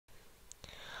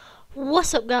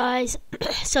What's up, guys?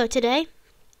 So today,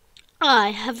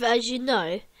 I have, as you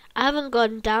know, I haven't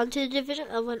gone down to the division,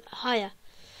 I went higher.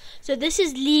 So this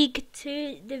is League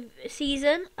 2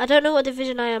 season. I don't know what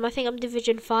division I am. I think I'm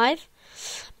Division 5.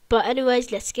 But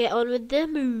anyways, let's get on with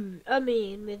the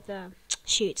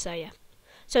shoot, so yeah.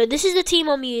 So this is the team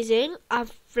I'm using.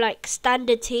 I've like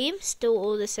standard team, still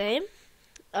all the same.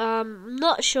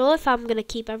 Not sure if I'm gonna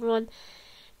keep everyone,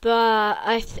 but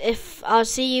if I'll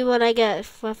see you when I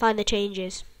find the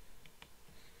changes.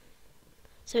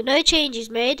 So no changes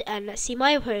made, and let's see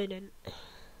my opponent.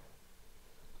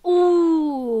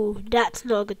 Ooh, that's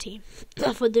not a good team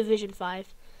for Division 5.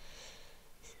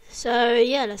 So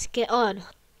yeah, let's get on.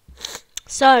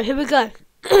 So here we go.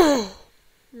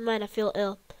 Man, I feel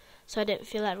ill, so I didn't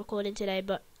feel like recording today,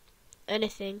 but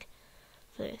anything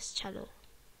for this channel.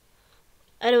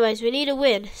 Anyways, we need a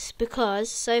win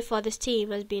because so far this team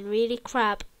has been really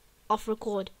crap off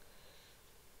record.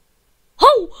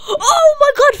 Oh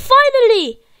my god,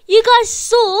 finally! You guys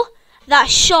saw that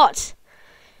shot.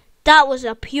 That was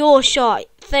a pure shot.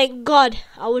 Thank God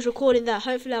I was recording that.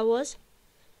 Hopefully I was.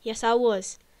 Yes, I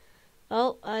was.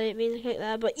 Oh, I didn't mean to click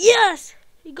that, but yes!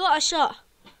 We got a shot.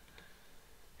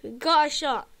 We got a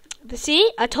shot. But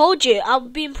see, I told you.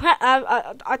 I've been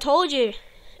I told you.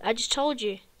 I just told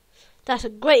you. That's a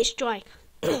great strike.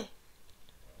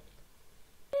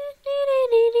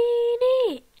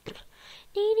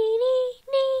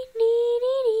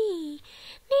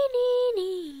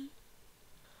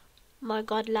 My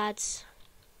God, lads.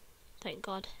 Thank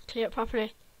God. Clear it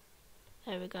properly.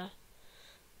 There we go.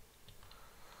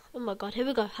 Oh my God, here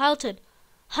we go.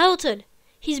 Hylton.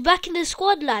 He's back in the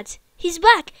squad, lads. He's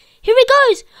back. Here he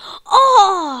goes.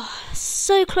 Oh,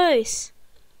 so close.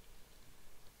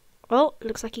 Oh,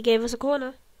 looks like he gave us a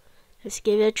corner. Let's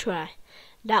give it a try.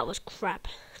 That was crap.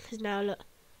 Because now look,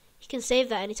 he can save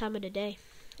that any time of the day.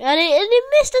 And it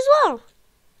missed as well.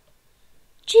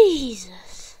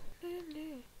 Jesus.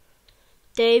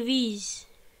 Davies.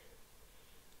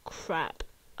 Crap.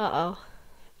 Uh-oh.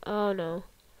 Oh no.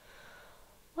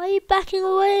 Why are you backing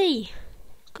away?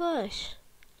 Gosh.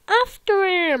 After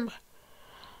him.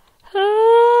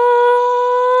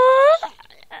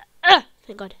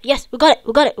 Thank God. Yes, we got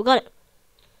it.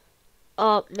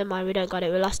 Oh, never mind, we don't got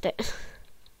it, we lost it.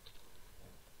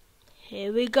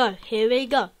 Here we go.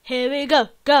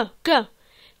 Go.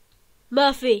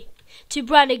 Murphy to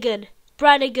Brannigan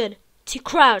to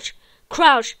Crouch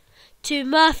to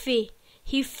Murphy.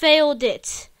 He failed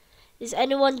it. Is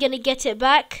anyone gonna get it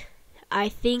back? I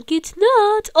think it's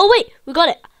not. Oh wait, we got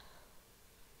it.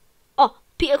 Oh,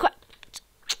 Peter Crouch.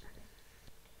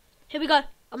 Here we go.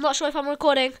 I'm not sure if I'm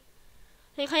recording.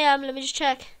 I think I am. Let me just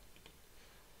check.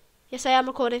 Yes, I am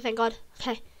recording. Thank God.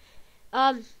 Okay.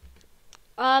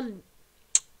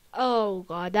 Oh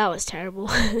God, that was terrible.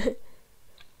 He's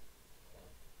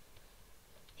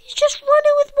just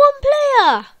running with one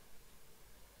player.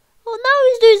 Oh, now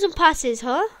he's doing some passes,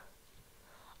 huh?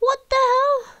 What the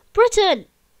hell? Britain.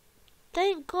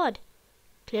 Thank God.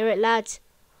 Clear it, lads.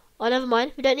 Oh, never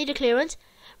mind. We don't need a clearance.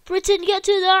 Britain, get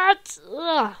to that.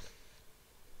 Ugh.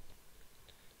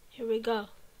 Here we go.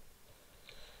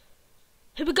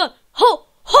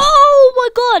 Oh my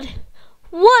God.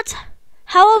 What?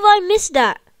 How have I missed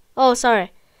that? Oh,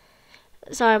 sorry.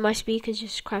 Sorry, my speaker's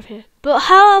just crap here. But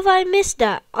how have I missed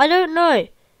that? I don't know.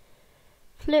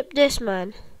 Flip this,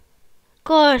 man.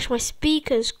 Gosh, my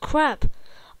speaker's crap.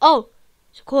 Oh,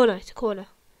 it's a corner.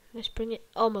 Let's bring it.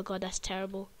 Oh my God, that's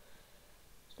terrible.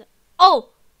 Oh!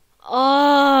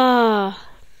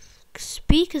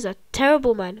 Speakers are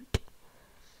terrible, man.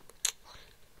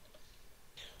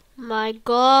 My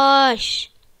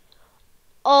gosh.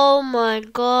 Oh my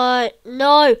God.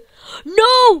 No.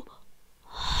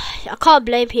 I can't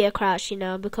blame Peter Crouch,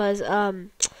 because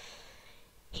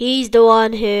he's the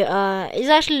one who is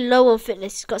actually low on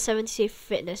fitness. He's got 70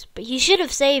 fitness, but he should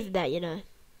have saved that, Wait,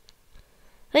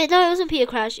 no, it wasn't Peter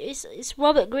Crouch. It's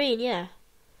Robert Green, yeah.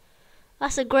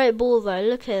 That's a great ball though.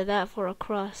 Look at that for a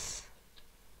cross.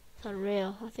 It's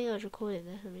unreal. I think I was recording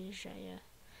this. Let me just show you.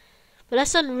 But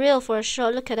that's unreal for a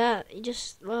shot. Look at that. He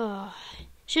just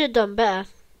should have done better.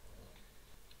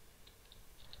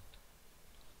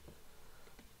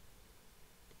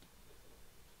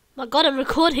 My God, I'm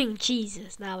recording.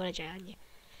 Jesus, now I want to join you.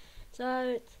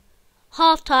 So it's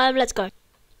half time. Let's go.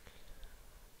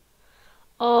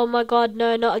 Oh my God,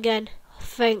 no, not again.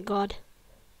 Thank God.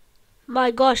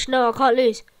 My gosh, no, I can't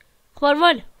lose. Come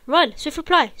on, run. Swift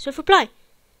reply.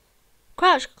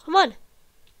 Crouch, come on.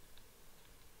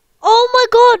 Oh my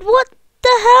God, what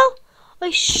the hell?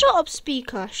 Oh, shut up,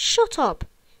 speaker. Shut up.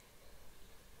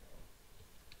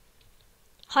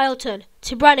 Hylton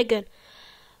to Brannigan.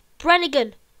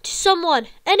 Brannigan, to someone,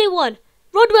 anyone.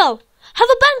 Rodwell, have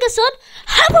a banger, son.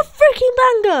 Have a freaking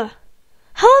banger.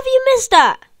 How have you missed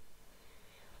that?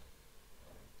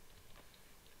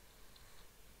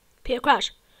 Peter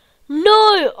Crouch.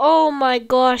 No! Oh my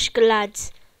gosh,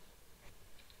 lads.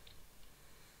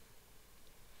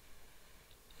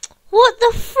 What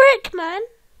the frick, man?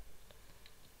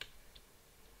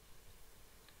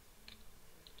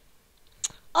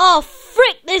 Oh,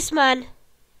 frick this, man.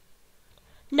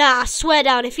 Nah, I swear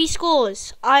down, if he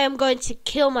scores, I am going to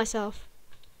kill myself.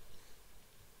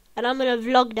 And I'm going to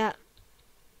vlog that.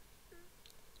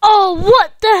 Oh,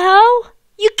 what the hell?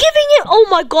 You giving it? Oh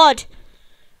my god.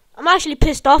 I'm actually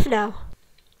pissed off now.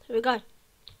 Here we go.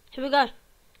 Here we go.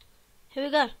 Here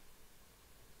we go.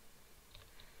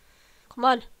 Come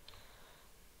on.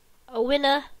 A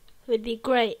winner would be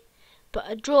great. But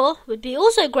a draw would be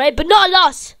also great, but not a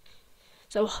loss.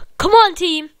 So, come on,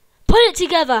 team. Put it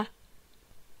together.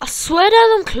 I swear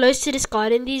down I'm close to this guy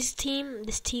in this team,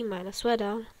 man. I swear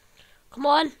down. Come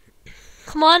on.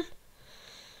 Come on.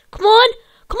 Come on.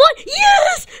 Come on.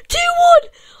 Yes! 2-1.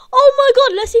 Oh my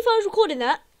god. Let's see if I was recording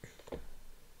that.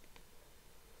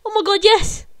 Oh my god,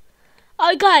 yes.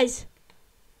 Alright, guys.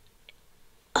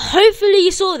 Hopefully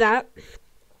you saw that.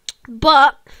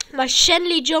 But my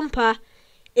Shenley jumper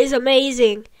is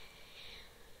amazing.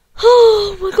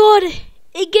 Oh my god.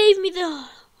 It gave me the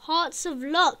hearts of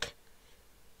luck.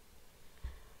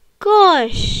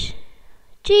 Gosh.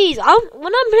 Jeez.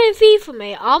 When I'm playing FIFA,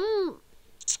 mate, I'm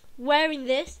wearing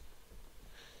this.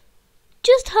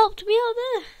 Just helped me out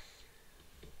there.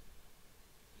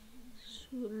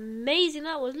 Amazing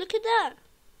that was. Look at that.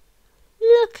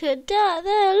 Look at that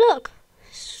there. Look.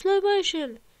 Slow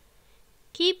motion.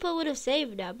 Keeper would have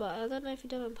saved that, but I don't know if he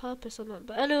did it on purpose or not.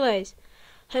 But anyways,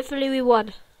 hopefully we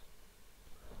won.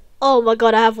 Oh my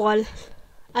god, I have won.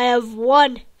 I have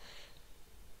won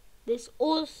this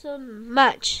awesome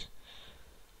match.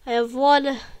 I have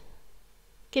won.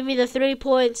 Give me the 3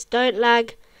 points. Don't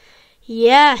lag.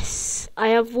 Yes, I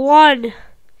have won.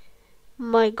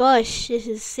 My gosh, this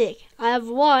is sick. I have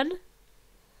won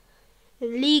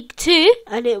in League 2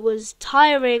 and it was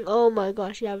tiring. Oh my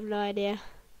gosh, you have no idea.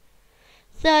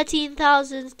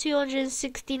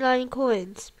 13,269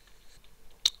 coins.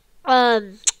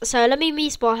 So let me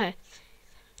spot her.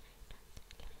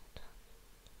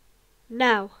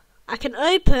 Now, I can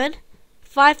open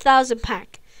 5,000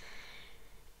 pack.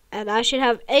 And I should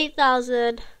have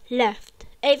 8,000 left.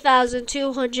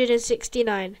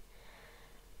 8,269.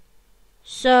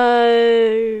 So,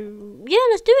 yeah,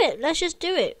 let's do it. Let's just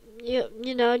do it.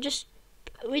 You know,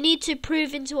 we need to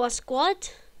prove into our squad.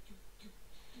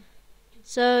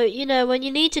 So, you know, when you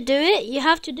need to do it, you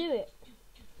have to do it.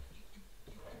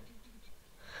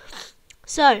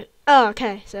 So,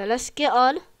 okay, so let's get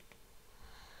on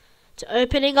to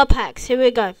opening our packs. Here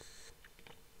we go.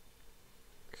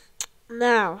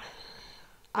 Now,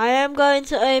 I am going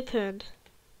to open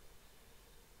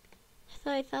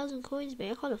 30,000 coins,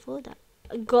 mate. I can't afford that.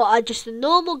 I got just a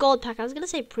normal gold pack. I was going to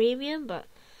say premium, but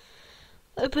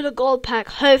open a gold pack.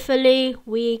 Hopefully,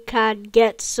 we can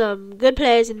get some good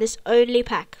players in this only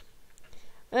pack.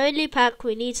 Only pack,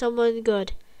 we need someone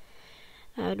good.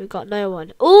 And we got no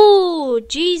one. Oh,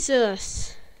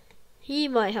 Jesus. He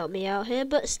might help me out here,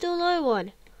 but still no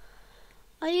one.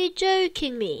 Are you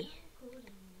joking me?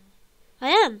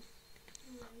 I am.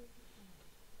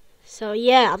 So,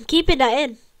 yeah, I'm keeping that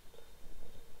in.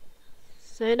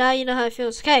 So, now you know how it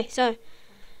feels. Okay, so,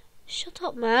 shut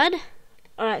up, man.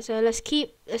 Alright, so let's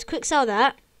quick sell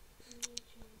that.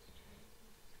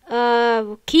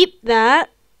 We'll keep that.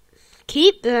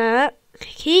 Keep that.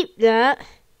 Keep that.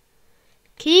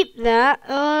 Keep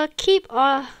that. Keep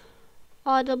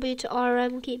RW to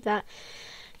RM. Keep that.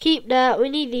 Keep that. We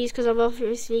need these because I'm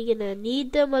obviously gonna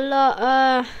need them a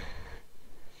lot.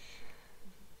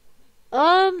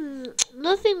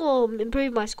 Nothing will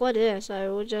improve my squad here,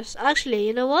 so we'll just actually,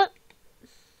 you know what?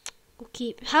 We'll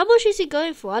keep. How much is he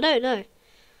going for? I don't know.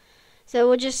 So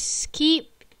we'll just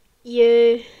keep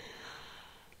you.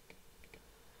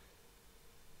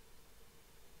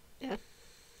 Yeah.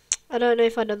 I don't know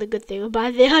if I know the good thing or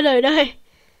bad thing. I don't know.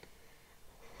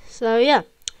 So yeah.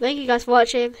 Thank you guys for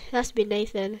watching. That's been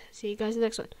Nathan. See you guys in the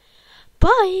next one.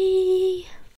 Bye.